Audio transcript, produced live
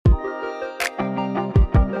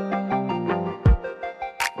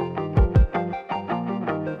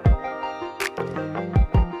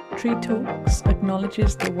Tree Talks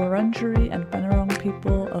acknowledges the Wurundjeri and Bunurong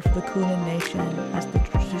people of the Kulin Nation as the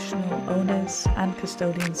traditional owners and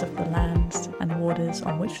custodians of the lands and waters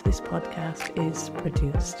on which this podcast is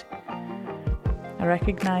produced. I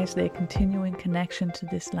recognise their continuing connection to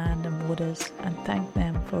this land and waters and thank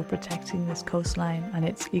them for protecting this coastline and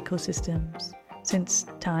its ecosystems since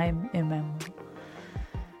time immemorial.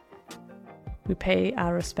 We pay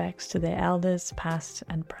our respects to their elders, past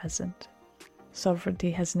and present.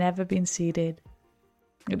 Sovereignty has never been ceded.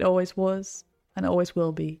 It always was and always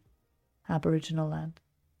will be Aboriginal land.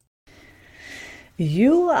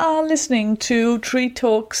 You are listening to Tree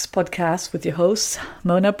Talks podcast with your host,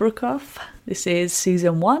 Mona Broekhoff. This is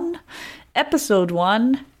season 1, episode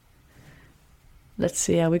 1. Let's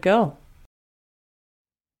see how we go.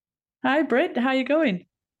 Hi, Britt. How are you going?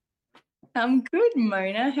 I'm good,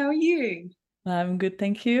 Mona. How are you? I'm good,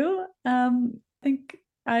 thank you. I think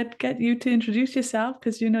I'd get you to introduce yourself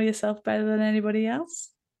because you know yourself better than anybody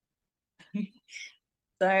else.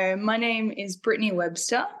 So my name is Brittany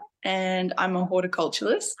Webster and I'm a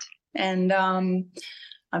horticulturalist, and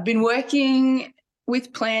I've been working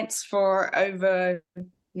with plants for over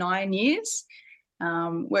 9 years.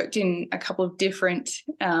 Worked in a couple of different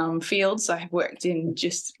fields. I've worked in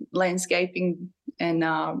just landscaping and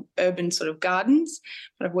urban sort of gardens,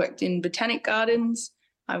 but I've worked in botanic gardens.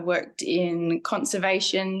 I worked in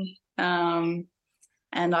conservation, and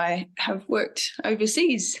I have worked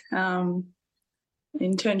overseas, internship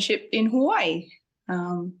in Hawaii.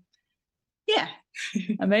 Yeah.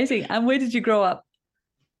 Amazing. And where did you grow up?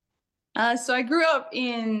 So I grew up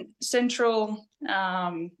in central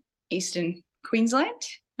eastern Queensland,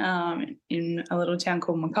 in a little town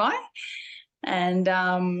called Mackay, and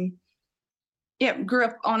grew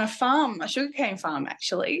up on a farm, a sugarcane farm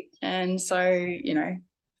actually, and so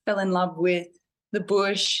fell in love with the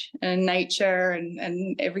bush and nature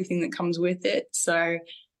and everything that comes with it. So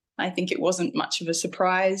I think it wasn't much of a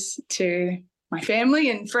surprise to my family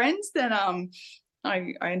and friends that I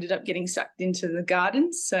ended up getting sucked into the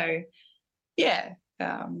gardens. So yeah.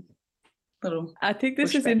 I think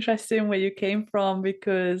this is interesting where you came from,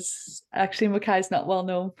 because actually Mackay is not well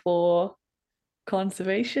known for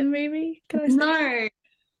conservation, maybe? No,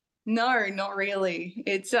 not really.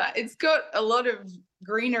 It's got a lot of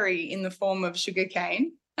greenery in the form of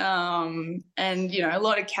sugarcane, and a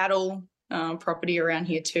lot of cattle property around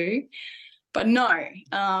here too. But no,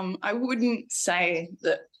 I wouldn't say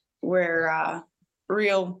that we're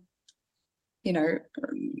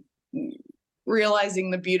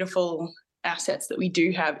realizing the beautiful assets that we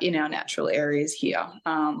do have in our natural areas here.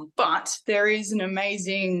 But there is an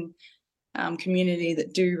amazing community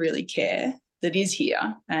that do really care, that is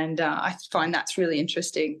here. And I find that's really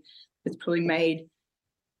interesting. It's probably made,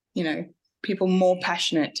 people more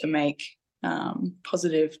passionate to make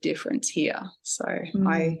positive difference here. So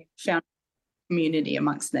I found community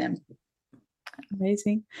amongst them.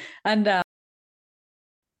 Amazing. And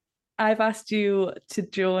I've asked you to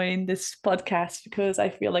join this podcast because I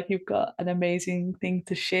feel like you've got an amazing thing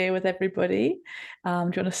to share with everybody. Do you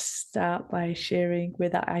want to start by sharing where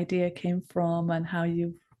that idea came from and how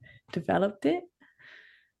you've developed it?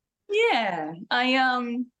 Yeah,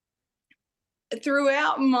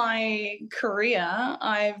 throughout my career,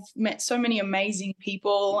 I've met so many amazing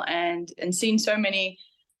people and seen so many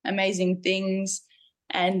amazing things.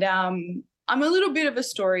 And I'm a little bit of a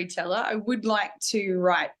storyteller. I would like to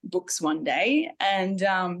write books one day. And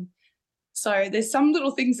so there's some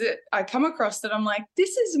little things that I come across that I'm like,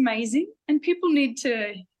 this is amazing and people need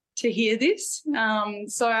to hear this.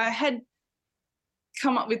 So I had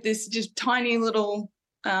come up with this just tiny little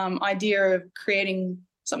idea of creating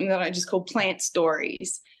something that I just call plant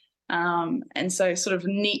stories. And so sort of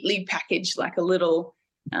neatly packaged like a little,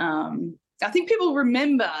 I think people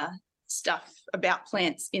remember stuff about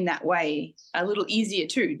plants in that way a little easier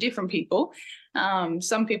too, different people.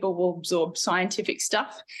 Some people will absorb scientific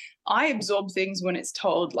stuff. I absorb things when it's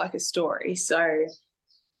told like a story. So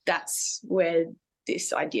that's where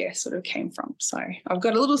this idea sort of came from. So I've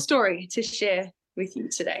got a little story to share with you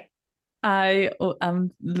today.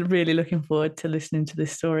 I'm really looking forward to listening to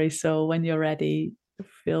this story. So when you're ready,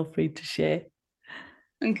 feel free to share.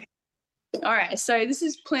 Okay. All right, so this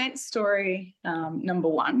is plant story number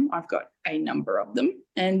 1. I've got a number of them.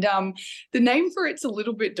 And the name for it's a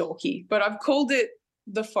little bit dorky, but I've called it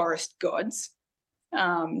The Forest Gods.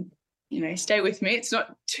 Stay with me. It's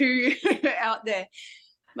not too out there.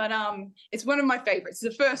 But it's one of my favorites.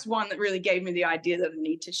 It's the first one that really gave me the idea that I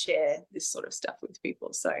need to share this sort of stuff with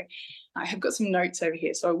people. So I have got some notes over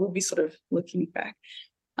here, so I will be sort of looking back.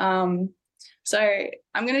 So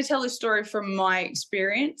I'm going to tell this story from my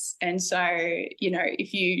experience. And so,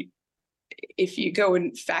 if you go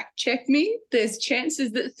and fact check me, there's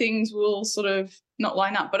chances that things will sort of not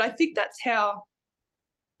line up. But I think that's how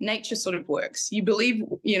nature sort of works. You believe,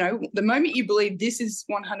 the moment you believe this is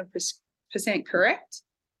 100% correct,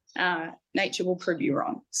 nature will prove you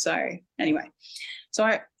wrong. So anyway,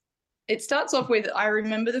 it starts off with, I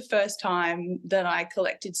remember the first time that I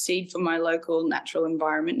collected seed for my local natural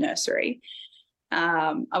environment nursery.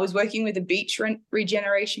 I was working with a beach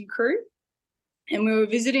regeneration crew, and we were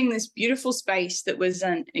visiting this beautiful space that was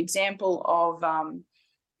an example of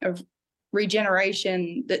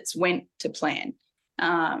regeneration that's went to plan.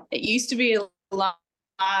 It used to be a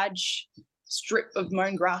large strip of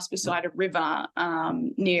mown grass beside a river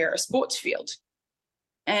near a sports field.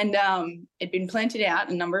 And it'd been planted out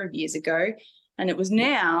a number of years ago, and it was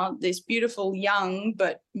now this beautiful young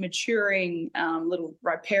but maturing little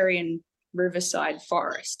riparian riverside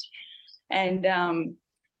forest. And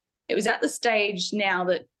it was at the stage now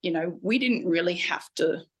that, we didn't really have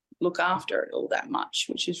to look after it all that much,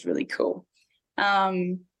 which is really cool.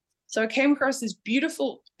 So I came across this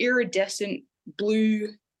beautiful iridescent blue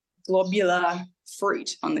globular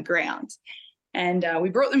fruit on the ground. And we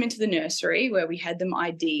brought them into the nursery, where we had them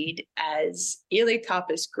ID'd as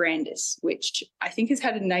Elaeocarpus grandis, which I think has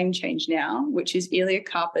had a name change now, which is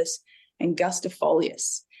Elaeocarpus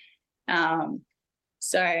angustifolius. And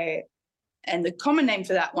the common name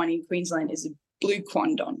for that one in Queensland is a blue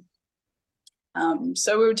quandon.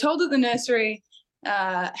 So we were told that the nursery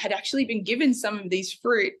had actually been given some of these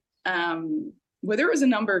fruit, whether it was a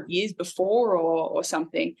number of years before or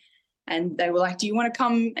something, and they were like, do you want to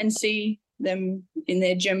come and see them in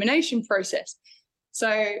their germination process?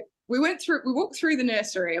 So we walked through the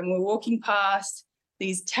nursery, and we're walking past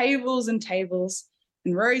these tables and tables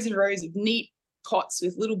and rows of neat pots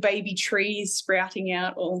with little baby trees sprouting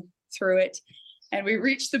out all through it. And we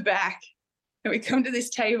reach the back and we come to this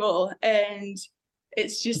table, and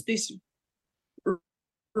it's just this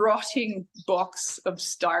rotting box of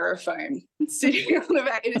styrofoam sitting on the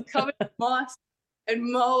back. It is covered in moss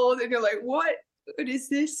and mold, and you're like, what is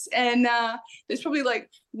this? And there's probably like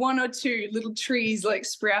one or two little trees like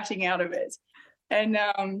sprouting out of it. And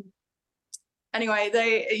anyway,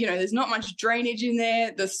 there's not much drainage in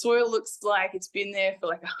there. The soil looks like it's been there for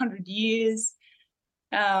like 100 years.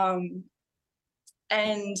 And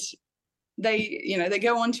they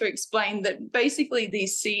go on to explain that basically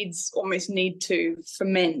these seeds almost need to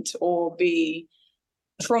ferment or be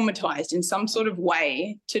traumatized in some sort of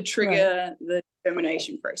way to trigger the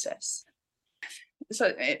germination process. So,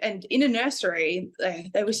 and in a nursery,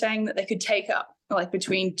 they were saying that they could take up like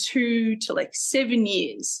between 2 to 7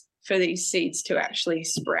 years for these seeds to actually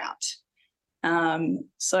sprout.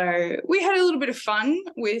 So we had a little bit of fun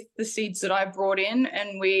with the seeds that I brought in,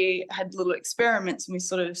 and we had little experiments, and we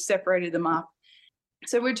sort of separated them up.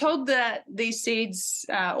 So we're told that these seeds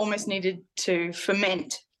almost needed to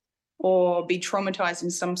ferment or be traumatized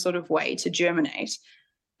in some sort of way to germinate.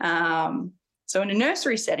 So in a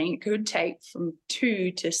nursery setting, it could take from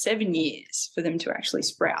 2 to 7 years for them to actually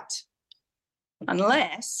sprout,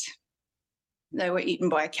 unless they were eaten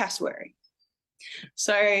by a cassowary.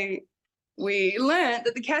 So we learned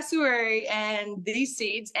that the cassowary and these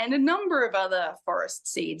seeds and a number of other forest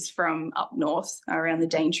seeds from up north around the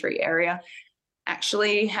Daintree area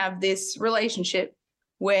actually have this relationship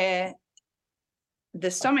where the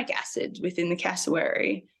stomach acid within the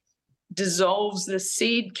cassowary dissolves the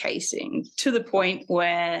seed casing to the point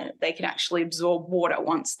where they can actually absorb water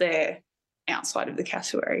once they're outside of the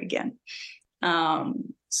cassowary again.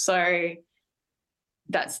 So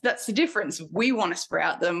that's the difference. If we want to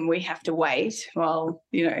sprout them, we have to wait while,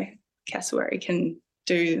 cassowary can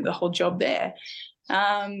do the whole job there.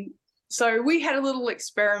 So we had a little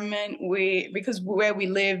experiment because where we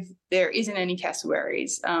live, there isn't any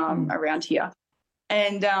cassowaries around here.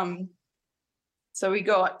 And so we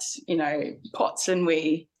got, pots and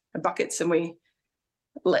buckets, and we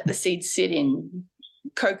let the seeds sit in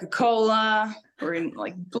Coca-Cola or in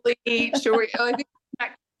like bleach, or I think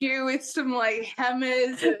you with some like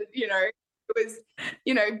hammers, and, it was,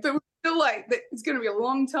 but we're still like, it's going to be a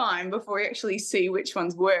long time before we actually see which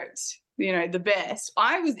ones worked, the best.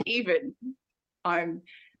 I'm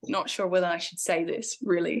not sure whether I should say this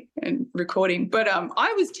really in recording, but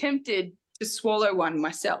I was tempted to swallow one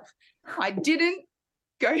myself. I didn't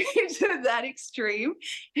go into that extreme.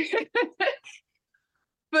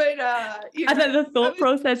 But and then the thought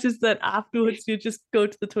process is that afterwards you just go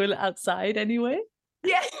to the toilet outside anyway.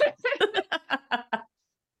 Yeah.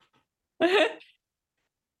 I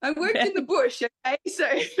worked in the bush, okay? So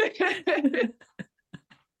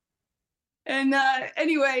And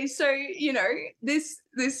anyway, so, you know, this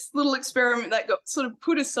little experiment that got sort of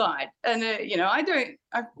put aside, and, you know, I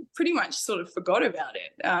pretty much sort of forgot about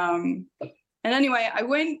it. And anyway, I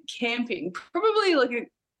went camping probably like a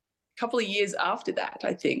couple of years after that,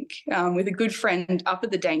 I think, with a good friend up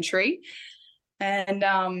at the Daintree. And,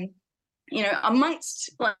 you know, amongst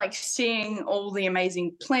like seeing all the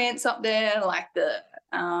amazing plants up there, like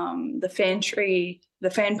the fan tree,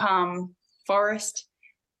 the fan palm forest,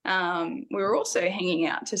 we were also hanging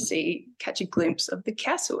out to catch a glimpse of the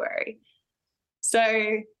cassowary. So,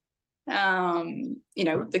 you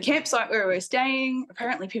know, the campsite where we were staying,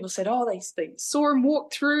 apparently people said, oh, they saw them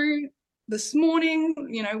walk through this morning,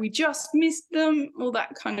 you know, we just missed them, all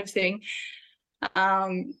that kind of thing.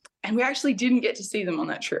 And we actually didn't get to see them on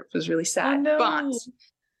that trip. It was really sad. Oh, no.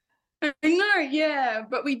 But I know, yeah,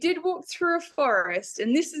 but we did walk through a forest,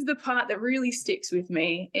 and this is the part that really sticks with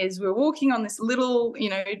me, is we're walking on this little, you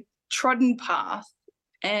know, trodden path,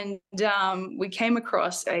 and we came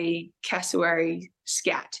across a cassowary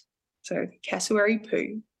scat, so cassowary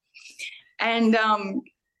poo. And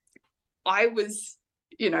I was,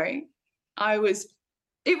 you know,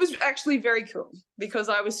 it was actually very cool, because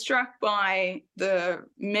I was struck by the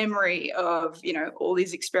memory of, you know, all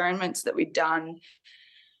these experiments that we'd done.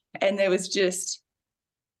 And there was just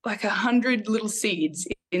like 100 little seeds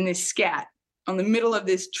in this scat on the middle of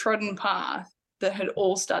this trodden path that had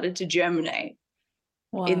all started to germinate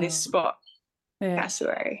in this spot,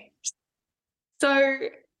 cassowary. So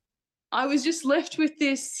I was just left with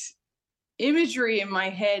this imagery in my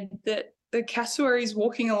head that the cassowary is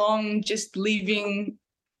walking along, just leaving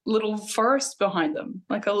little forests behind them,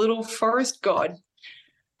 like a little forest god,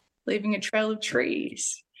 leaving a trail of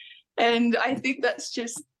trees. And I think that's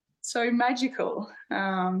just so magical.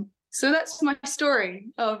 So that's my story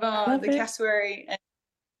of the cassowary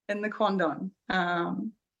and the quandong.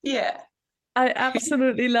 Yeah. I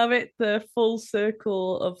absolutely love it, the full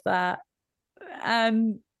circle of that,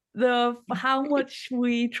 and how much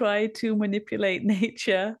we try to manipulate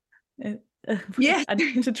nature and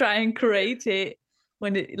to try and create it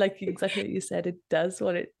when it, like exactly what you said, it does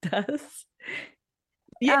what it does.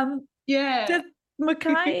 Did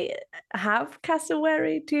Mackay have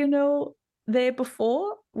cassowary, do you know, there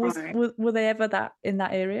before? Were they ever in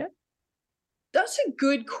that area? That's a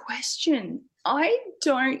good question. I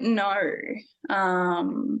don't know.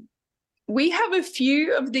 We have a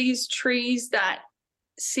few of these trees that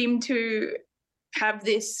seem to have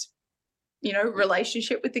this, you know,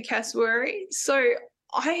 relationship with the cassowary. So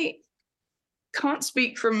I can't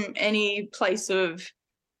speak from any place of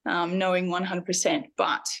knowing 100%,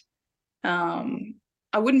 but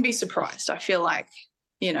I wouldn't be surprised. I feel like,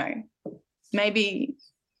 you know, maybe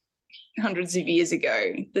hundreds of years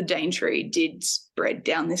ago, the Daintree did spread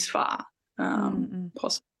down this far.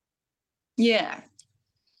 Possibly. Yeah.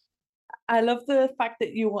 I love the fact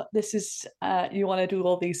that you want to do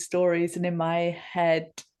all these stories, and in my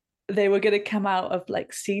head, they were going to come out of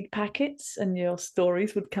like seed packets, and your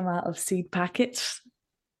stories would come out of seed packets.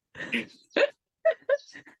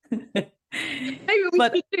 Maybe we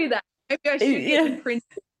should do that. Maybe I should get them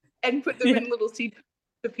printed and put them in little seed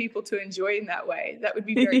for people to enjoy in that way. That would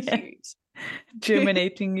be very cute.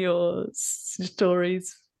 Germinating your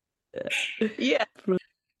stories. Yeah.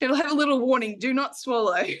 It'll have a little warning, do not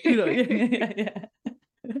swallow.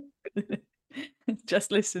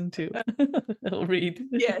 Just listen to or read.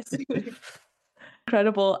 Yes.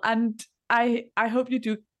 Incredible. And I hope you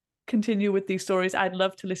do continue with these stories. I'd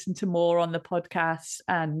love to listen to more on the podcast,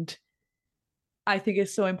 and I think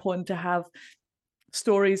it's so important to have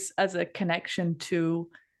stories as a connection to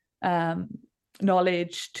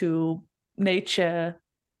knowledge, to nature.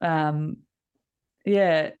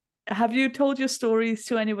 Have you told your stories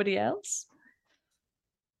to anybody else?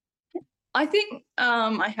 I think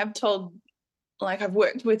I have told, like, I've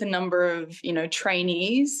worked with a number of, you know,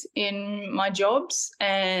 trainees in my jobs,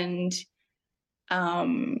 and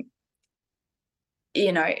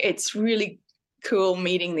you know, it's really cool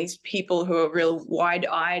meeting these people who are real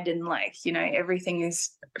wide-eyed and, like, you know, everything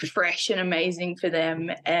is fresh and amazing for them.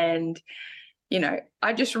 And, you know,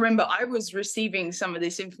 I just remember I was receiving some of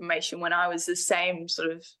this information when I was the same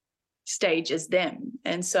sort of stage as them.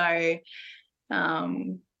 And so,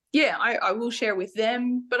 I will share with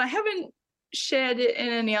them, but I haven't shared it in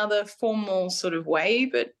any other formal sort of way.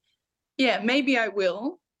 But yeah, maybe I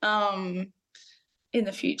will in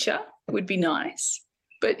the future. Would be nice.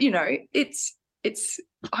 But, you know, it's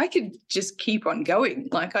I could just keep on going.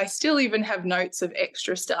 Like, I still even have notes of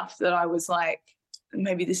extra stuff that I was like,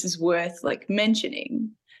 maybe this is worth like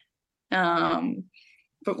mentioning. But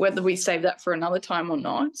whether we save that for another time or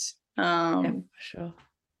not. Yeah, sure.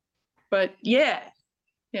 But yeah,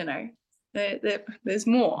 there's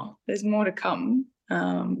more. There's more to come.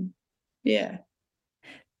 Yeah.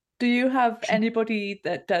 Do you have anybody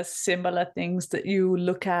that does similar things that you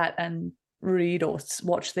look at and read or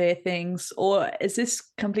watch their things? Or is this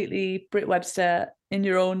completely Britt Webster in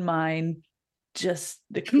your own mind, just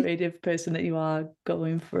the creative person that you are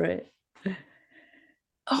going for it?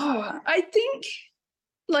 Oh, I think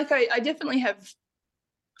I definitely have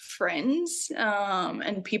friends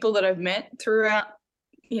and people that I've met throughout,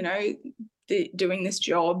 doing this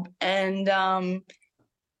job. And,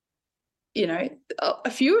 a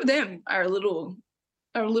few of them are a little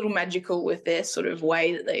magical with their sort of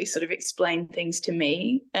way that they sort of explain things to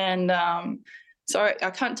me. And so I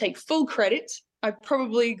can't take full credit. I've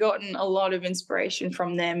probably gotten a lot of inspiration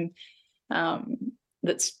from them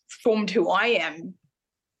that's formed who I am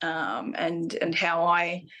and how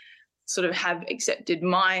I sort of have accepted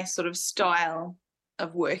my sort of style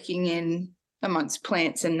of working in amongst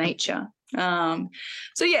plants and nature. So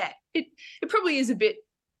yeah, it probably is a bit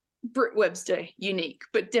Britt Webster unique,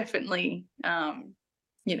 but definitely,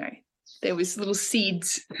 there was little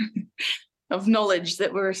seeds of knowledge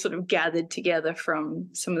that were sort of gathered together from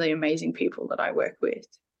some of the amazing people that I work with.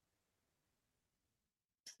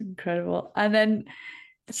 Incredible. And then,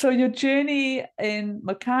 so your journey in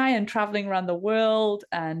Mackay and traveling around the world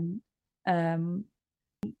and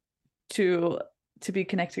to be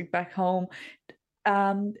connected back home,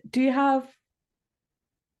 do you have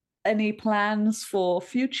any plans for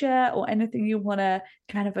future or anything you want to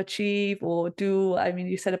kind of achieve or do? I mean,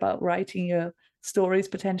 you said about writing your stories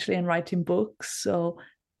potentially and writing books, so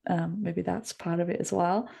maybe that's part of it as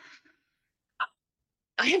well.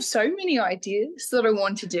 I have so many ideas that I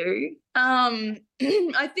want to do. I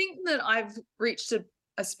think that I've reached a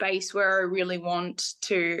space where I really want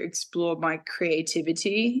to explore my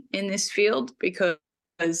creativity in this field because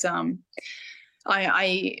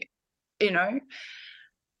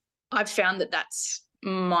I've found that that's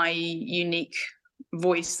my unique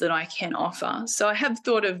voice that I can offer. So I have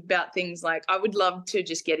thought about things like I would love to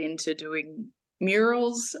just get into doing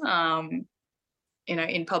murals,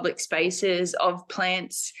 in public spaces of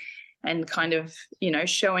plants and kind of,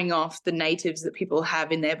 showing off the natives that people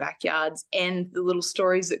have in their backyards and the little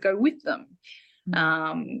stories that go with them.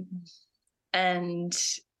 And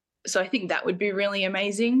so I think that would be really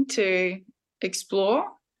amazing to explore.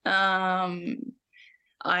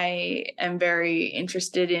 I am very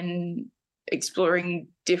interested in exploring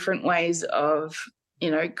different ways of,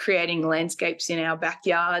 creating landscapes in our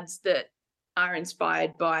backyards that are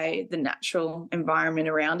inspired by the natural environment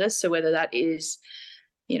around us. So whether that is,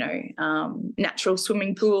 natural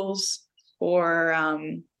swimming pools or,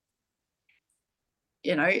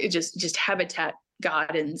 just habitat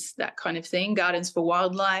gardens, that kind of thing, gardens for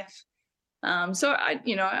wildlife. So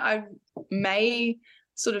I may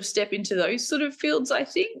sort of step into those sort of fields, I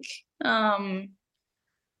think. But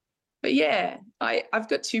yeah, I've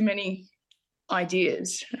got too many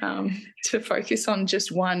ideas to focus on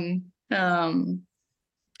just one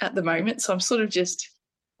at the moment. So I'm sort of just,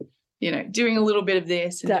 doing a little bit of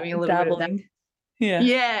this and doing a little bit of that.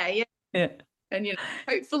 Yeah. And,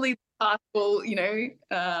 hopefully the path will,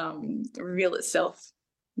 reveal itself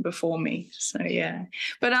before me. So yeah.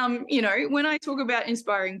 But when I talk about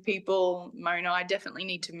inspiring people, Mona, I definitely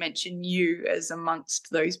need to mention you as amongst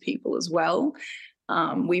those people as well.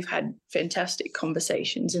 We've had fantastic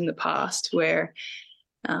conversations in the past where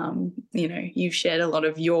you've shared a lot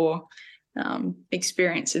of your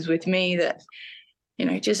experiences with me that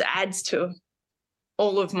just adds to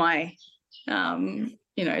all of my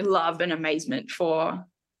love and amazement for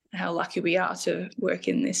how lucky we are to work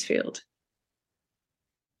in this field.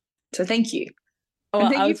 So thank you.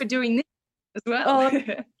 And thank you for doing this as well.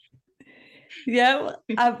 Yeah,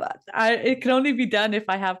 it can only be done if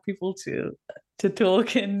I have people to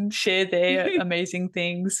talk and share their amazing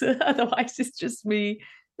things. Otherwise, it's just me,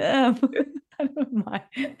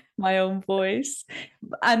 my own voice.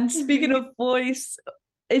 And speaking of voice,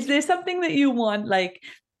 is there something that you want, like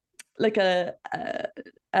a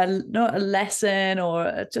not a lesson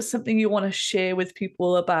or just something you want to share with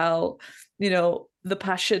people about, the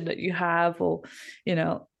passion that you have, or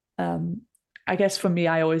I guess for me,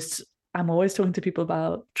 I'm always talking to people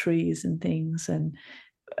about trees and things and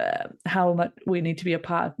how much we need to be a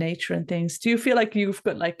part of nature and things. Do you feel like you've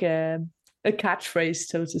got like a catchphrase,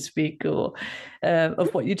 so to speak, or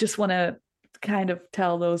of what you just want to kind of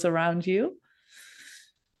tell those around you?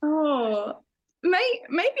 Oh,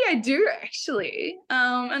 maybe I do actually.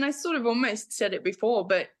 And I sort of almost said it before,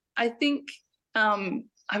 but I think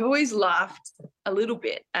I've always laughed a little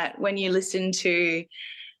bit at when you listen to,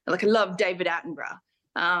 I love David Attenborough,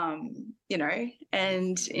 and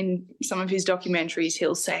in some of his documentaries,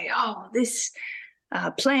 he'll say, oh, this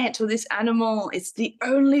plant or this animal, it's the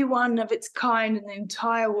only one of its kind in the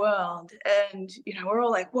entire world. And, we're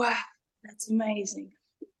all like, wow, that's amazing.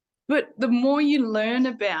 But the more you learn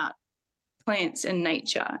about plants and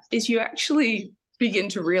nature is you actually begin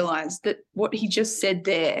to realize that what he just said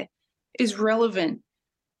there is relevant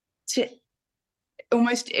to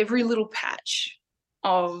almost every little patch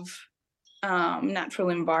of natural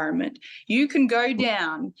environment. You can go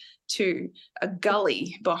down to a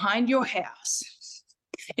gully behind your house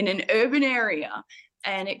in an urban area,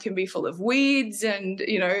 and it can be full of weeds and,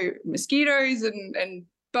 mosquitoes and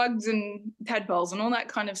bugs and tadpoles and all that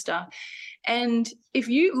kind of stuff. And if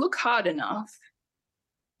you look hard enough,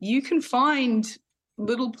 you can find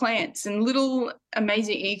little plants and little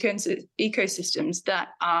amazing ecosystems that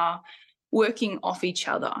are working off each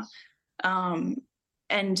other,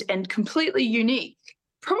 and completely unique,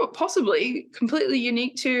 possibly completely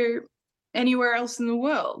unique to anywhere else in the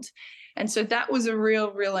world. And so that was a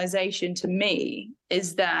real realization to me,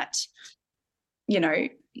 is that,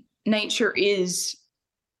 nature is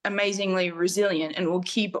amazingly resilient and will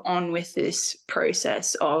keep on with this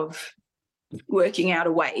process of working out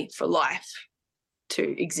a way for life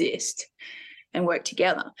to exist and work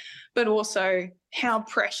together. But also how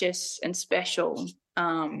precious and special,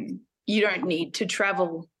 you don't need to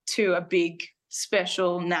travel to a big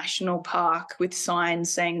special national park with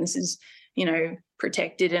signs saying this is,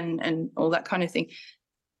 protected and all that kind of thing.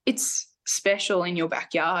 It's special in your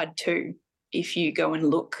backyard too, if you go and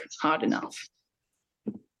look hard enough.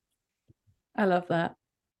 I love that.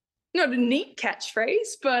 Not a neat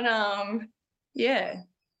catchphrase, but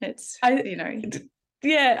it's,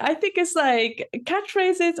 Yeah, I think it's like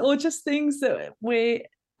catchphrases or just things that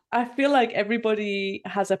I feel like everybody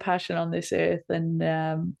has a passion on this earth,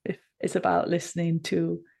 and if it's about listening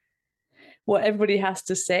to what everybody has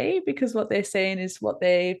to say, because what they're saying is what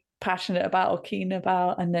they're passionate about or keen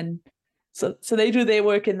about, and then so they do their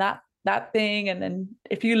work in that thing, and then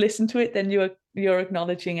if you listen to it, then you're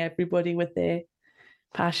acknowledging everybody with their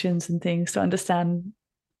passions and things to understand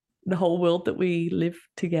the whole world that we live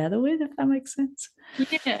together with, if that makes sense.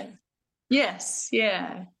 Yeah. Yes.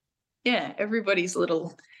 Yeah. Everybody's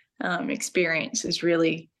little experience is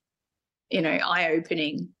really,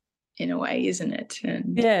 eye-opening in a way, isn't it?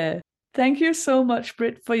 And yeah. Thank you so much,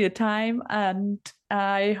 Britt, for your time. And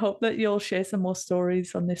I hope that you'll share some more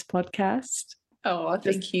stories on this podcast. Oh,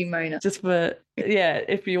 thank you, Mona. Just for,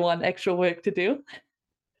 if you want extra work to do.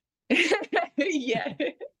 Yeah.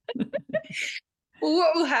 Well,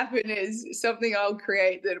 what will happen is something I'll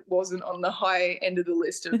create that wasn't on the high end of the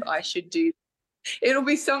list of I should do. It'll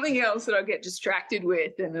be something else that I'll get distracted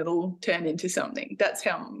with, and it'll turn into something. That's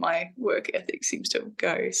how my work ethic seems to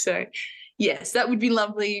go. So yes, that would be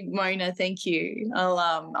lovely, Mona. Thank you.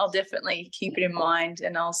 I'll definitely keep it in mind,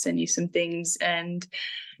 and I'll send you some things. And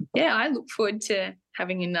I look forward to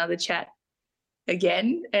having another chat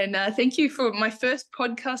again. And thank you for my first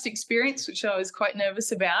podcast experience, which I was quite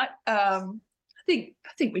nervous about. I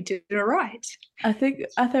think we did it all right. I think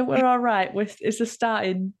we're all right. It's a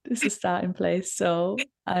starting place. So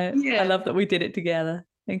I love that we did it together.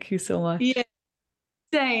 Thank you so much. Yeah.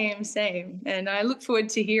 Same. And I look forward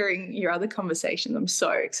to hearing your other conversations. I'm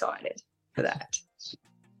so excited for that.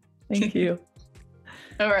 Thank you.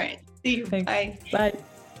 All right. See you. Thanks. Bye. Bye.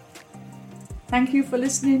 Thank you for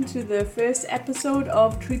listening to the first episode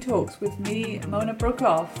of Tree Talks with me, Mona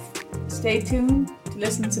Broekhoff. Stay tuned to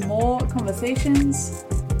listen to more conversations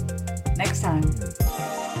next time.